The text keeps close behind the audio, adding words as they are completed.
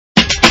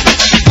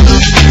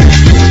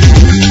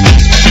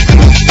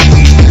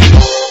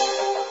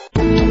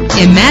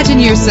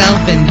Imagine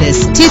yourself in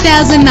this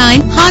 2009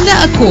 Honda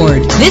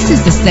Accord. This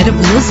is the set of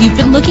wheels you've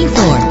been looking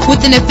for,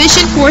 with an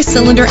efficient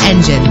 4-cylinder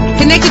engine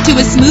connected to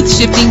a smooth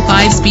shifting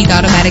 5-speed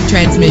automatic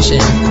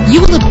transmission. You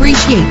will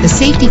appreciate the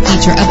safety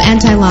feature of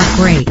anti-lock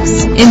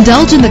brakes.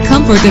 Indulge in the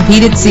comfort of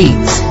heated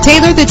seats.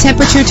 Tailor the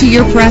temperature to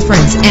your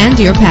preference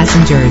and your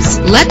passengers.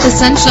 Let the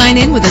sun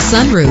shine in with a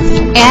sunroof.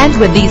 And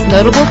with these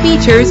notable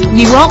features,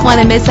 you won't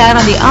want to miss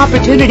out on the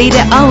opportunity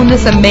to own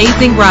this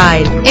amazing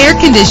ride. Air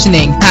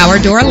conditioning,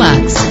 power door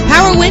locks,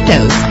 power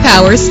windows,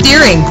 power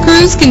steering,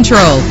 cruise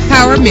control,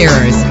 power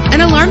mirrors,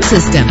 an alarm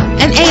system,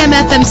 an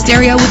AM/FM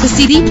stereo with a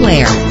CD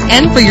player.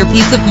 And for your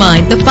peace of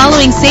mind, the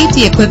following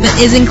safety equipment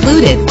is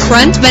included: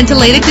 front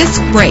ventilated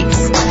disc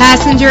brakes,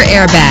 passenger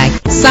airbag,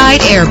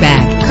 side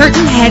airbag,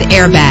 curtain head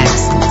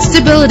airbags,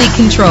 stability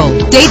control,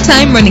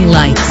 daytime running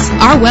lights.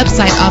 Our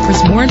website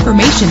offers more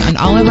information on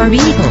all of our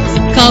vehicles.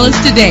 Call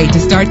us today to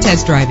start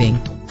test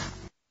driving.